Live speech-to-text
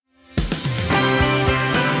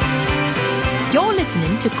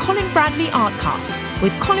listening to Colin Bradley Artcast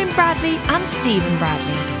with Colin Bradley and Stephen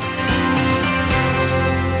Bradley.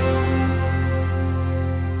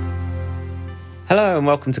 Hello and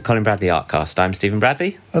welcome to Colin Bradley Artcast. I'm Stephen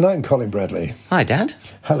Bradley. And I'm Colin Bradley. Hi, Dad.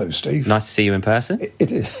 Hello, Steve. Nice to see you in person. It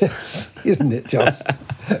is, isn't it just?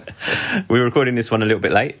 We're recording this one a little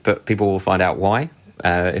bit late, but people will find out why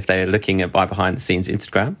if they're looking at my behind-the-scenes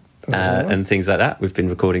Instagram and things like that. We've been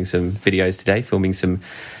recording some videos today, filming some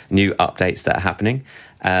new updates that are happening.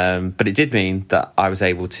 But it did mean that I was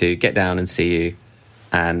able to get down and see you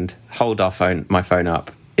and hold my phone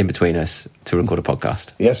up in between us to record a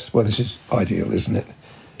podcast. Yes, well, this is ideal, isn't it?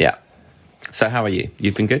 Yeah. So how are you?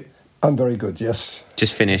 You've been good? I'm very good, yes.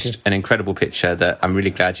 Just finished an incredible picture that I'm really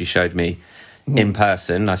glad you showed me in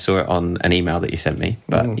person. I saw it on an email that you sent me,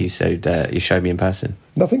 but you showed me in person.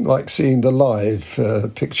 Nothing like seeing the live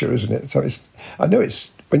picture, isn't it? So I know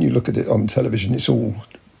it's when you look at it on television,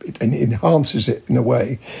 it enhances it in a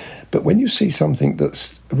way, but when you see something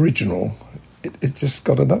that's original, it's just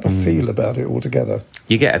got another feel about it altogether.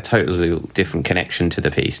 You get a totally different connection to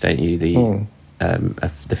the piece, don't you?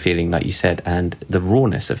 The feeling, like you said, and the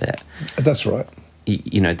rawness of it. That's right.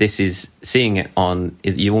 You know, this is seeing it on.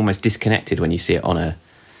 You're almost disconnected when you see it on a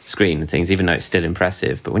screen and things, even though it's still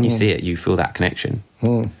impressive. But when you see it, you feel that connection.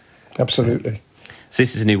 Absolutely. So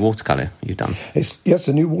this is a new watercolour you've done. Yes,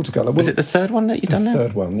 a new watercolour. Was it the third one that you've done now? The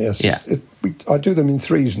third one, yes. Yeah. I do them in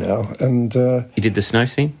threes now, and you did the snow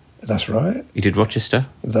scene. That's right. You did Rochester.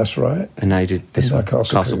 That's right. And now you did this one,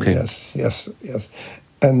 Castle Combe. Yes.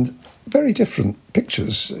 And very different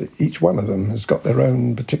pictures. Each one of them has got their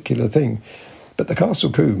own particular thing. But the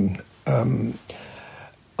Castle Combe,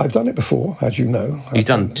 I've done it before, as you know. You've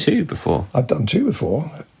done two before? I've done two before.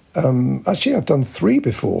 Actually, I've done three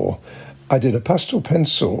before. I did a pastel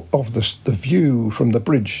pencil of the view from the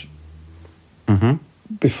bridge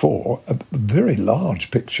before, a very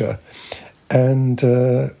large picture. And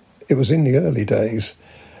it was in the early days,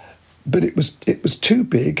 but it was too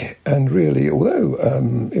big, and really, although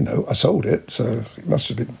I sold it, so it must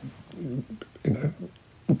have been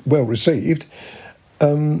well received.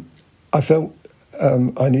 I felt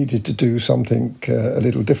I needed to do something a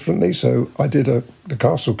little differently, so I did the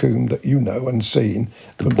Castle Combe that you know and seen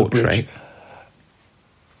from the bridge.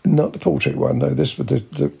 Not the portrait one, no. This was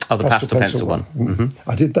the pastel pencil one. Mm-hmm.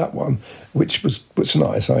 I did that one, which was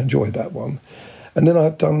nice. I enjoyed that one. And then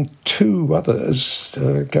I've done two others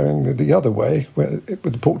going the other way, with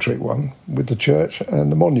the portrait one, with the church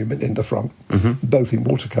and the monument in the front, both in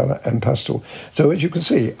watercolour and pastel. So as you can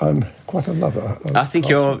see, I'm quite a lover. I think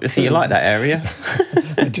you like that area.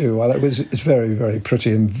 I do. Well, it's very, very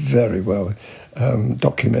pretty and very well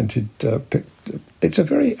documented. It's a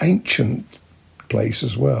very ancient place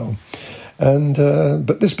as well. And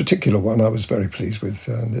but this particular one I was very pleased with,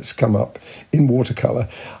 and it's come up in watercolour.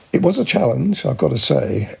 It was a challenge, I've got to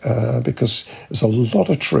say, because there's a lot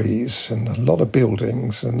of trees and a lot of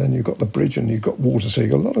buildings, and then you've got the bridge and you've got water, so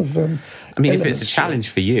you've got a lot of if it's a challenge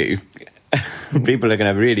for you, people are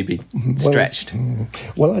going to really be stretched.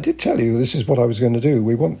 Well, I did tell you this is what I was going to do.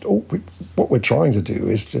 What we're trying to do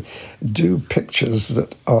is to do pictures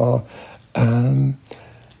that are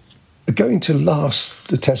going to last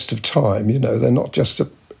the test of time. You know, they're not just a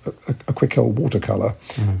quick old watercolour.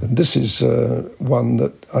 And this is one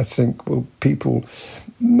that I think people,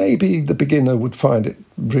 maybe the beginner would find it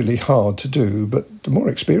really hard to do, but the more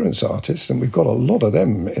experienced artists, and we've got a lot of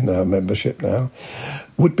them in our membership now,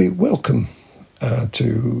 would be welcome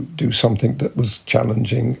to do something that was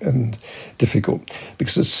challenging and difficult,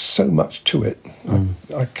 because there's so much to it.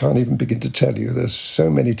 I can't even begin to tell you. There's so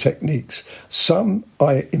many techniques. Some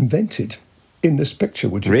I invented in this picture,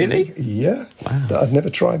 would you really? believe? Yeah. Wow. That I'd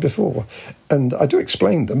never tried before. And I do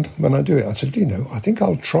explain them when I do it. I said, I think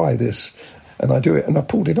I'll try this. And I do it, and I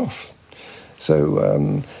pulled it off.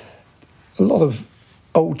 So a lot of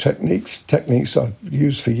old techniques I've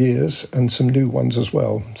used for years, and some new ones as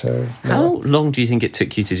well. So how long do you think it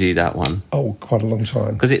took you to do that one? Oh, quite a long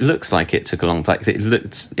time. Because it looks like it took a long time.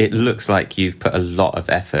 It looks like you've put a lot of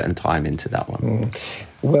effort and time into that one.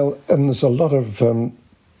 Well, and there's a lot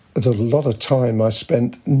of time I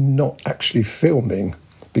spent not actually filming,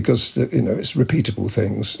 because it's repeatable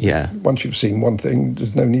things. Yeah. Once you've seen one thing,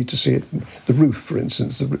 there's no need to see it. The roof, for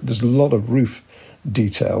instance, there's a lot of roof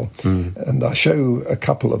detail, and I show a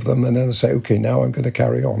couple of them, and then I say, okay, now I'm going to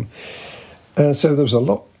carry on. So there's a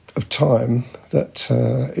lot of time that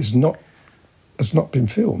has not been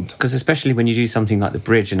filmed. Because especially when you do something like the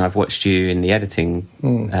bridge, and I've watched you in the editing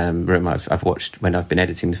room, I've watched when I've been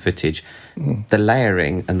editing the footage, the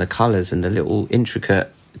layering and the colours and the little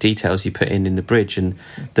intricate details you put in the bridge, and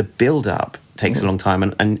the build-up takes a long time,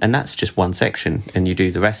 and that's just one section, and you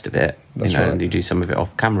do the rest of it, That's right. and you do some of it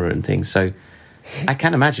off camera and things. So I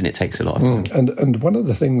can imagine it takes a lot of time. And one of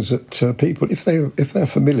the things that people, if they're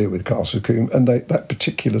familiar with Castle Combe, and that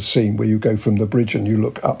particular scene where you go from the bridge and you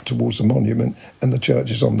look up towards the monument and the church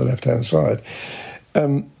is on the left-hand side,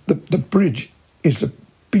 the bridge is a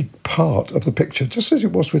big part of the picture, just as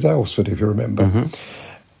it was with Alresford, if you remember.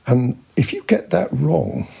 And if you get that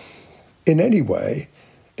wrong in any way,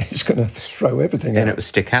 it's going to throw everything out. And it would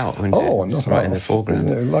stick out, wouldn't it? Oh, It's not right in half, the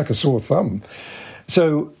foreground. like a sore thumb.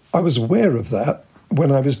 So I was aware of that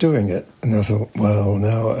when I was doing it, and I thought, well,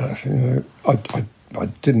 now, I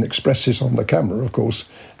didn't express this on the camera, of course,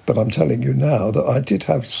 but I'm telling you now that I did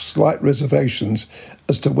have slight reservations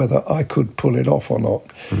as to whether I could pull it off or not.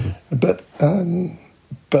 But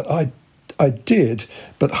I did.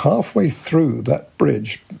 But halfway through that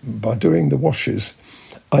bridge, by doing the washes,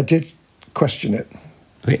 I did question it.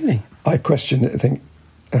 Really? I questioned it and think,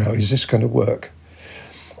 oh, is this going to work?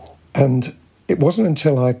 And it wasn't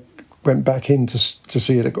until I went back in to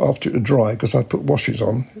see it after it had dried, because I'd put washes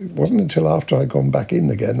on. It wasn't until after I'd gone back in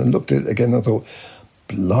again and looked at it again, I thought,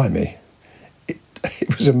 blimey,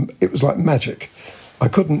 it was like magic. I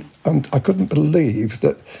couldn't believe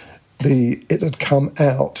that it had come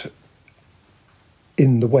out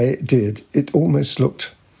in the way it did. It almost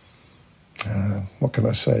looked, what can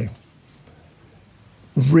I say,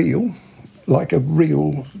 real, like a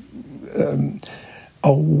real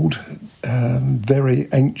old, very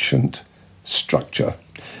ancient structure.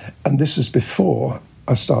 And this is before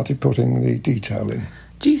I started putting the detail in.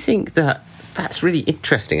 Do you think that's really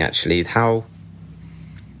interesting, actually, how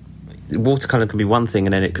watercolour can be one thing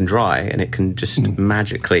and then it can dry and it can just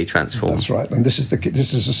magically transform? That's right. And this is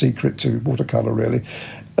the secret to watercolour, really.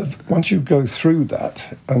 Once you go through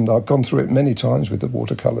that, and I've gone through it many times with the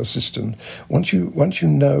watercolour system, once you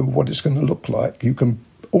know what it's going to look like, you can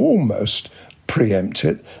almost preempt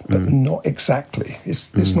it, but not exactly.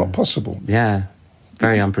 It's not possible. Yeah,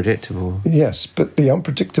 very unpredictable. Yes, but the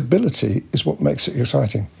unpredictability is what makes it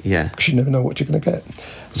exciting. Yeah. Because you never know what you're going to get.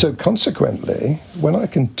 So consequently, when I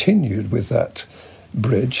continued with that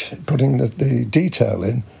bridge, putting the detail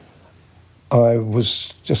in, I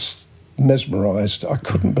was just mesmerised. I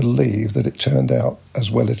couldn't believe that it turned out as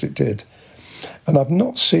well as it did. And I've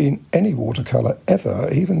not seen any watercolour ever,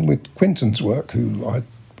 even with Quinton's work, who I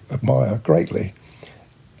admire greatly.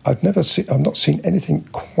 I've not seen anything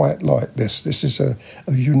quite like this. This is a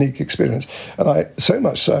unique experience. And so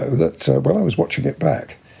much so that when I was watching it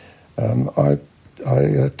back, I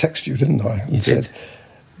texted you, didn't I? And said,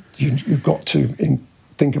 you've got to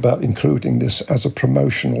think about including this as a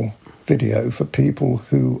promotional video for people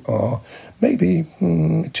who are maybe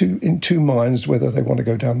in two minds whether they want to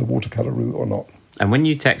go down the watercolour route or not. And when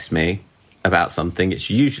you text me about something, it's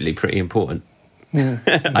usually pretty important. Yeah,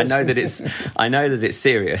 I know that it's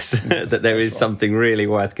serious. that there is something really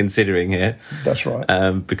worth considering here. That's right.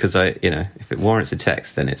 Because if it warrants a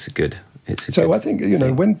text, then it's good. So I think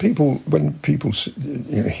when people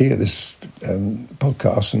hear this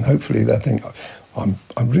podcast, and hopefully they think I'm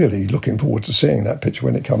really looking forward to seeing that picture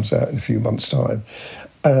when it comes out in a few months' time.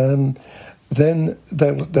 Then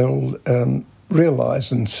they'll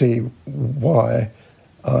realise and see why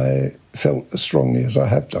I felt as strongly as I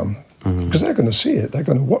have done. Because they're going to see it. They're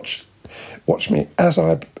going to watch me as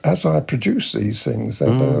I produce these things.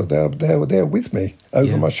 They're with me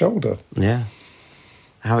over my shoulder. Yeah.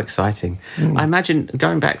 How exciting. I imagine,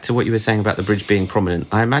 going back to what you were saying about the bridge being prominent,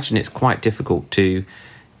 I imagine it's quite difficult to,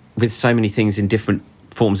 with so many things in different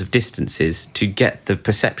forms of distances, to get the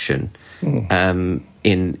perception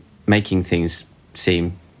in making things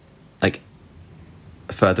seem like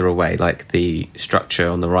further away, like the structure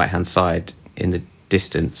on the right-hand side in the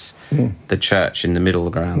distance, the church in the middle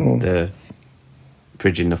ground, the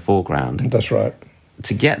bridge in the foreground. That's right.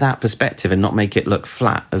 To get that perspective and not make it look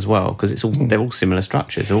flat as well, because they're all similar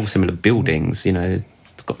structures, they're all similar buildings.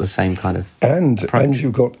 It's got the same kind of approach.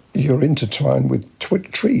 And you're intertwined with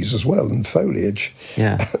trees as well and foliage.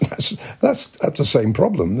 Yeah, that's the same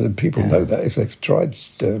problem. People know that if they've tried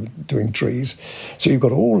doing trees. So you've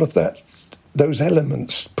got all of those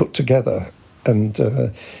elements put together, and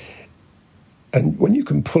when you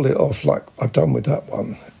can pull it off, like I've done with that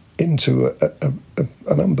one, into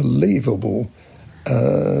an unbelievable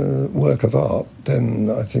work of art, then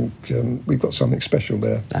I think we've got something special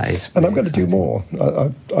there. That is, and I'm going to do more.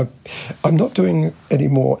 I'm not doing any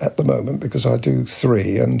more at the moment because I do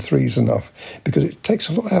 3, and 3's enough, because it takes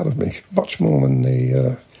a lot out of me, much more than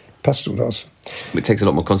the pastel does. It takes a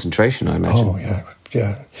lot more concentration, I imagine. Oh,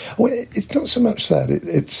 yeah. Well, it's not so much that.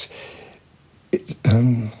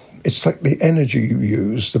 it's like the energy you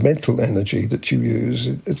use, the mental energy that you use,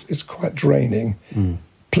 it's quite draining.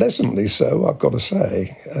 Pleasantly so, I've got to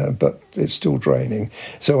say, but it's still draining.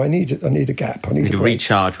 So I need a gap. I need to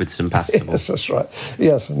recharge with some pastel. Yes, that's right.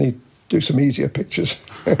 Yes, I need to do some easier pictures.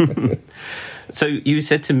 So you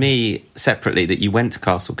said to me separately that you went to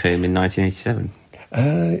Castle Combe in 1987.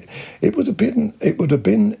 It would have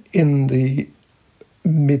been in the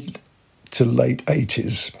mid to late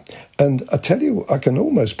 80s. And I tell you, I can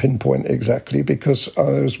almost pinpoint exactly because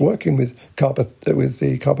I was working with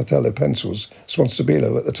the Carpathello pencils, Swan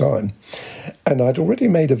Stabilo at the time, and I'd already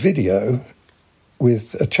made a video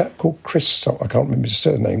with a chap called Chris, I can't remember his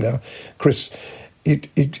surname now, Chris.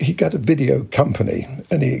 He got a video company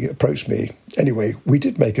and he approached me. Anyway, we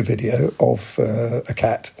did make a video of a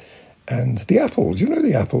cat and the apple. Do you know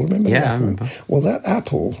the apple? Remember the apple? I remember. Well, that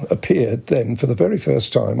apple appeared then for the very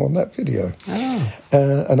first time on that video. Oh.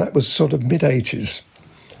 And that was sort of mid-80s.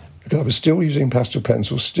 I was still using pastel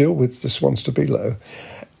pencils, still with the Swan Stabilo.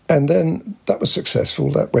 And then that was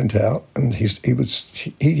successful. That went out and he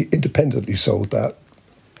independently sold that.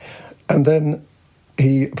 And then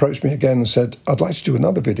he approached me again and said, I'd like to do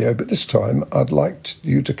another video, but this time I'd like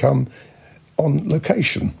you to come on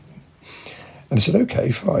location. And I said,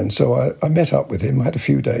 OK, fine. So I met up with him. I had a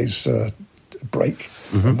few days break.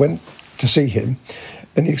 I went to see him.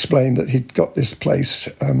 And he explained that he'd got this place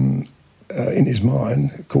in his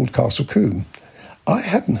mind called Castle Combe. I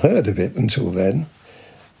hadn't heard of it until then.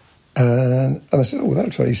 And I said, oh,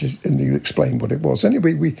 that place. And he explained what it was.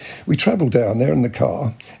 Anyway, we travelled down there in the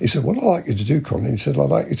car. He said, what I'd like you to do, Colin, he said, I'd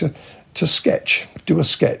like you to do a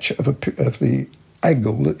sketch of the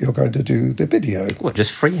angle that you're going to do the video. What,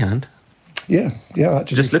 just freehand? Yeah.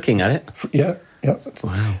 Actually, just looking at it? Yeah.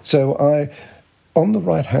 Wow. So on the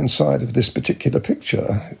right-hand side of this particular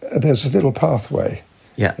picture, there's a little pathway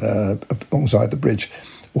alongside the bridge.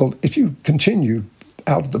 Well, if you continue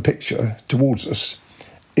out of the picture towards us,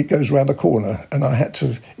 it goes round a corner, and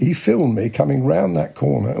he filmed me coming round that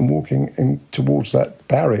corner and walking in towards that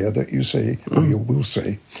barrier that you see, or you will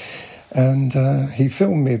see. And he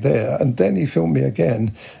filmed me there, and then he filmed me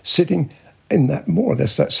again, sitting in that more or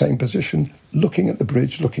less that same position, looking at the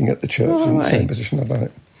bridge, looking at the church in the same position I'd done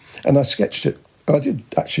it. And I sketched it. I did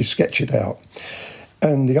actually sketch it out.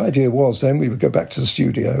 And the idea was then we would go back to the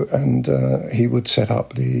studio and he would set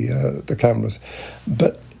up the cameras.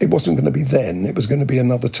 But it wasn't going to be then. It was going to be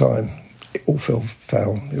another time. It all fell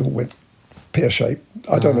foul. It all went pear-shaped.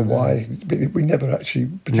 I don't know why. We never actually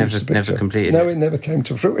produced the picture. Never completed it never came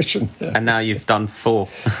to fruition. And now you've done 4.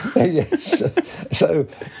 Yes. So,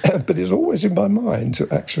 but it's always in my mind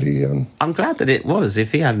to actually... I'm glad that it was.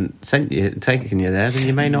 If he hadn't taken you there, then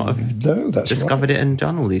you may not have discovered it and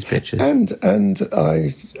done all these pictures. And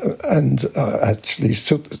I actually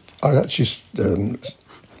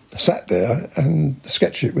sat there and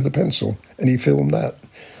sketched it with a pencil, and he filmed that.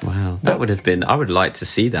 Wow, that would have been... I would like to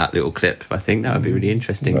see that little clip. I think that would be really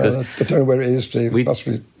interesting. I don't know where it is, Steve. It must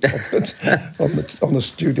be on the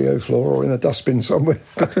studio floor or in a dustbin somewhere.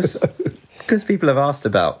 Because people have asked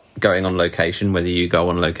about going on location, whether you go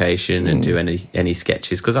on location and do any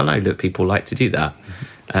sketches, because I know that people like to do that.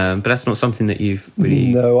 But that's not something that you've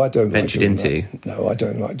really ventured into. No, I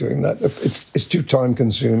don't like doing that. It's too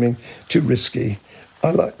time-consuming, too risky. I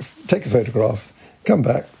like take a photograph, come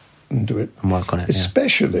back and do it. And work on it,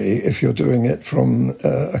 especially if you're doing it from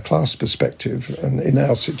a class perspective, and in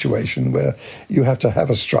our situation where you have to have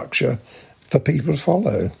a structure for people to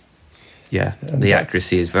follow. Yeah, and the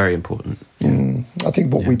accuracy is very important. Yeah. I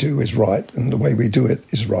think what we do is right, and the way we do it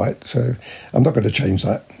is right, so I'm not going to change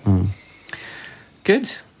that.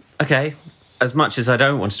 Good. Okay. As much as I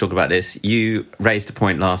don't want to talk about this, you raised a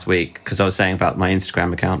point last week, because I was saying about my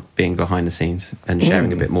Instagram account being behind the scenes and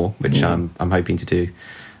sharing a bit more, which I'm hoping to do.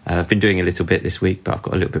 I've been doing a little bit this week, but I've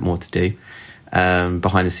got a little bit more to do.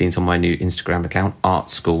 Behind the scenes on my new Instagram account,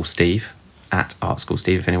 Art School Steve, at Art School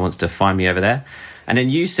Steve, if anyone wants to find me over there. And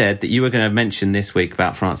then you said that you were going to mention this week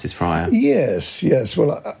about Francis Fryer. Yes.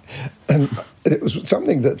 Well, and it was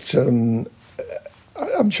something that...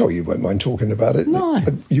 I'm sure you won't mind talking about it. No.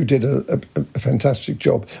 You did a fantastic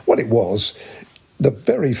job. What it was, the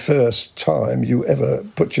very first time you ever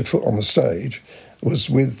put your foot on the stage was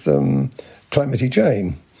with Calamity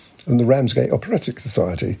Jane and the Ramsgate Operatic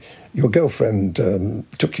Society. Your girlfriend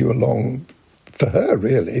took you along for her,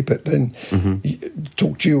 really, but then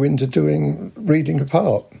talked you into reading a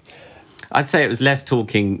part. I'd say it was less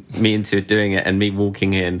talking me into doing it and me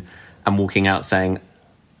walking in and walking out saying...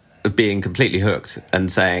 being completely hooked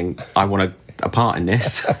and saying, I want a part in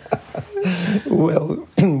this. Well,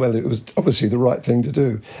 it was obviously the right thing to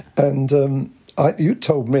do. And you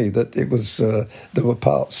told me that it was there were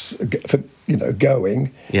parts for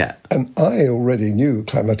going. Yeah. And I already knew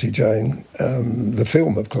Calamity Jane, the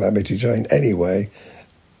film of Calamity Jane, anyway,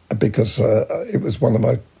 because it was one of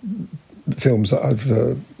my films that I've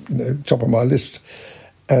top of my list,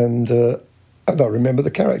 and I remember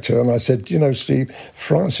the character, and I said, Steve,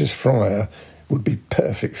 Frances Fryer would be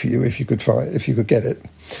perfect for you if you could get it.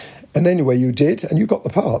 And anyway, you did, and you got the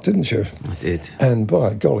part, didn't you? I did. And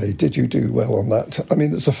by golly, did you do well on that. I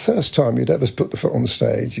mean, it was the first time you'd ever put the foot on the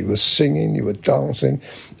stage. You were singing, you were dancing.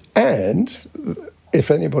 And if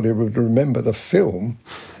anybody would remember the film,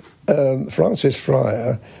 Francis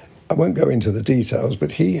Fryer, I won't go into the details,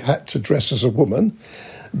 but he had to dress as a woman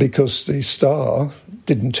because the star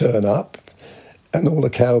didn't turn up, and all the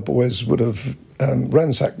cowboys would have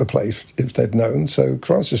ransacked the place if they'd known. So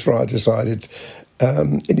Francis Fryer decided,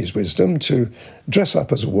 in his wisdom, to dress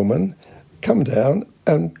up as a woman, come down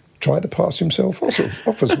and try to pass himself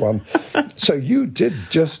off as one. So you did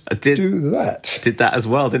do that. Did that as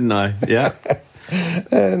well, didn't I? Yeah.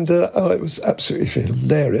 And it was absolutely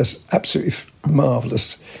hilarious, absolutely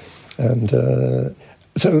marvellous. And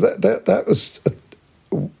so that was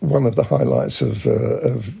one of the highlights of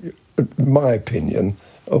my opinion,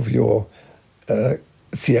 of your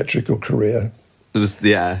theatrical career. It was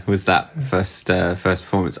that first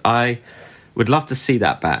performance. I would love to see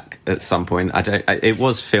that back at some point. It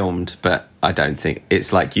was filmed, but I don't think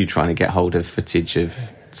it's like you trying to get hold of footage of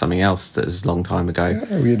something else that was a long time ago. Yeah,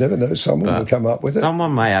 well, you never know. Someone will come up with it.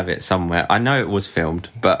 Someone may have it somewhere. I know it was filmed,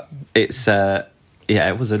 but it's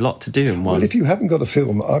it was a lot to do in one. Well, if you haven't got a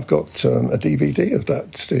film, I've got a DVD of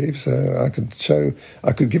that, Steve. So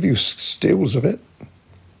I could give you stills of it.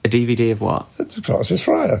 A DVD of what? Francis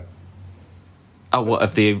Fryer. Oh, what,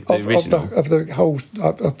 of the original? Of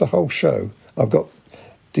the whole show. I've got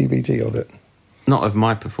DVD of it. Not of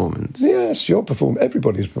my performance. Yes, your performance.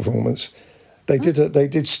 Everybody's performance. They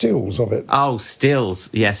did stills of it. Oh,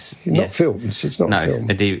 stills. Yes. Not films. It's not film.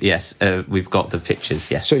 Yes. We've got the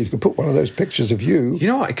pictures. Yes. So you could put one of those pictures of you. You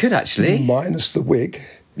know what? I could actually. Minus the wig.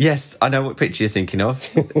 Yes, I know what picture you're thinking of.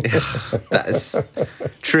 That's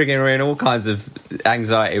triggering all kinds of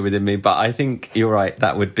anxiety within me. But I think you're right.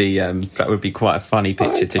 That would be quite a funny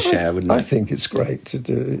picture to share, wouldn't it? I think it's great to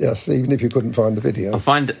do. Yes, even if you couldn't find the video. I'll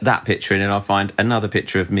find that picture, and then I'll find another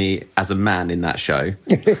picture of me as a man in that show.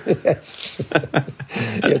 Yes,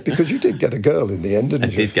 yeah, because you did get a girl in the end, didn't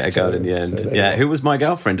you? I did get a girl in the end. Yeah, who was my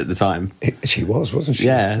girlfriend at the time? She was, wasn't she?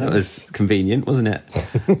 Yeah, that was convenient, wasn't it?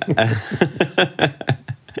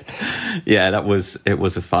 Yeah, it was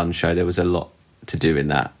a fun show. There was a lot to do in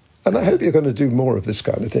that. And I hope you're going to do more of this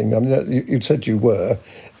kind of thing. I mean, you said you were,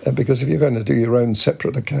 because if you're going to do your own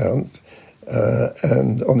separate account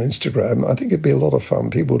and on Instagram, I think it'd be a lot of fun.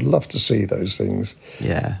 People would love to see those things.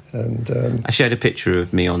 Yeah. And I shared a picture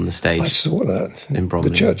of me on the stage. I saw that. In Bromley.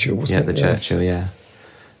 The Churchill, wasn't it? Yeah, the Churchill, yeah.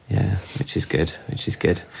 Yeah, which is good.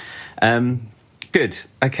 Good.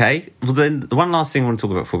 Okay. Well, then, the one last thing I want to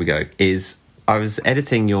talk about before we go is I was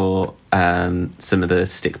editing your some of the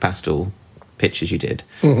stick pastel pictures you did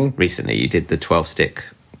recently. You did the 12-stick.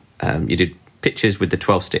 You did pictures with the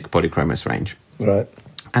 12-stick Polychromos range. Right.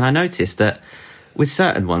 And I noticed that with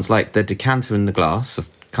certain ones, like the decanter and the glass, I've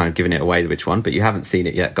kind of given it away which one, but you haven't seen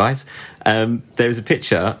it yet, guys. There's a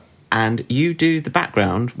picture, and you do the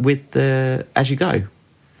background with the as you go.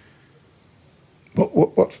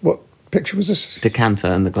 What picture was this? Decanter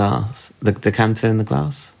and the glass. The decanter and the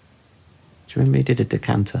glass. Do you remember you did a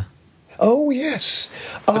decanter? Oh, yes.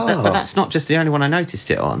 But that's not just the only one I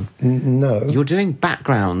noticed it on. No. You're doing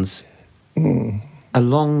backgrounds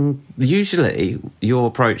along... Usually, your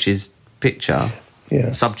approach is picture,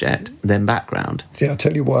 subject, then background. See, I'll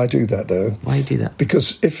tell you why I do that, though. Why do you do that?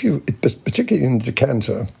 Because particularly in the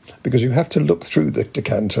decanter, because you have to look through the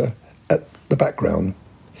decanter at the background.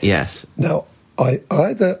 Yes. Now, I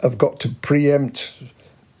either have got to preempt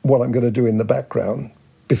what I'm going to do in the background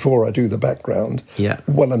before I do the background,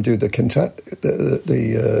 when I'm doing the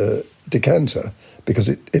decanter, because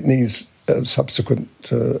it needs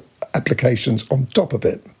subsequent applications on top of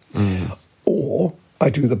it. Or I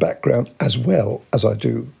do the background as well as I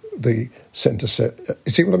do the centre set.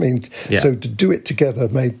 You see what I mean? Yeah. So to do it together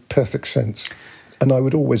made perfect sense. And I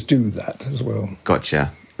would always do that as well.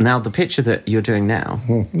 Gotcha. Now, the picture that you're doing now,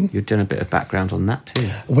 you're doing a bit of background on that too.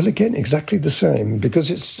 Well, again, exactly the same, because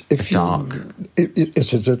it's dark.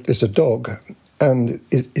 It's a dog, and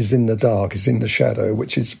it is in the dark, it's in the shadow,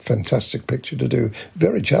 which is a fantastic picture to do.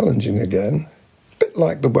 Very challenging again, a bit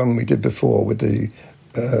like the one we did before with the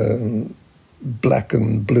black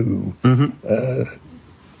and blue.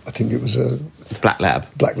 I think it was It's Black Lab.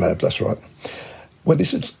 Black Lab, that's right. Well,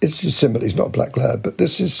 this is similar. It's not a black lab, but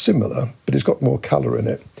this is similar, but it's got more colour in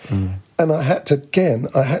it. And I had to,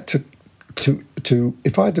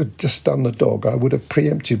 if I'd have just done the dog, I would have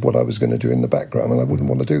preempted what I was going to do in the background, and I wouldn't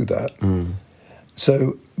want to do that.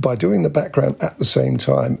 So by doing the background at the same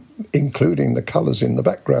time, including the colours in the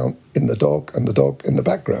background, in the dog, and the dog in the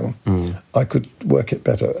background, I could work it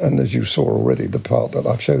better. And as you saw already, the part that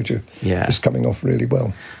I've showed you is coming off really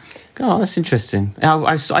well. Oh, that's interesting.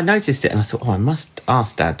 I noticed it and I thought, I must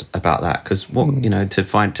ask Dad about that, because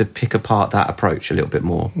to pick apart that approach a little bit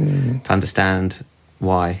more, to understand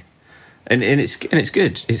why, and it's good.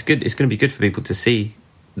 It's good. It's going to be good for people to see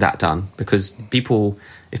that done, because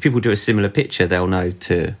if people do a similar picture, they'll know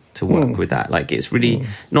to work with that. Like, it's really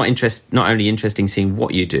not only interesting seeing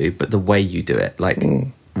what you do, but the way you do it, like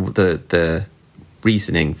the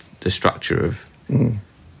reasoning, the structure of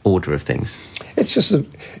order of things. It's just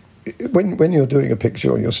when you're doing a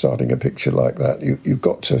picture or you're starting a picture like that, you've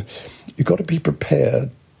got to be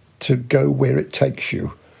prepared to go where it takes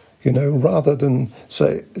you, rather than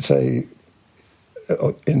say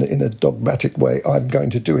in a dogmatic way, I'm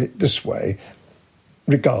going to do it this way,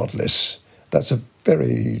 regardless. That's a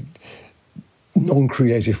very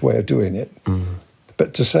non-creative way of doing it.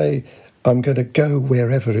 But to say, I'm going to go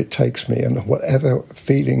wherever it takes me, and whatever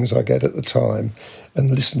feelings I get at the time, and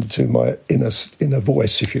listen to my inner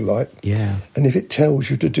voice, if you like. Yeah. And if it tells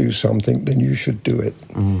you to do something, then you should do it,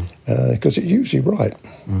 because it's usually right.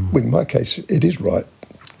 In my case, it is right.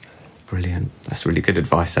 Brilliant. That's really good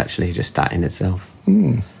advice, actually, just that in itself.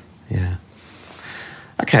 Yeah.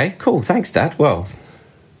 Okay, cool. Thanks, Dad. Well,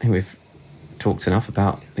 I think we've talked enough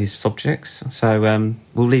about these subjects, so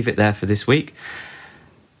we'll leave it there for this week.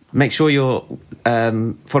 Make sure you're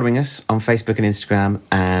following us on Facebook and Instagram,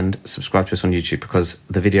 and subscribe to us on YouTube, because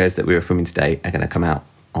the videos that we were filming today are going to come out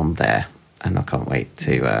on there, and I can't wait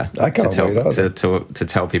to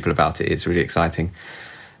tell people about it. It's really exciting.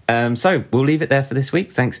 So we'll leave it there for this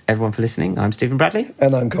week. Thanks everyone for listening. I'm Stephen Bradley.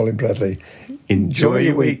 And I'm Colin Bradley. Enjoy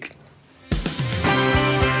your week.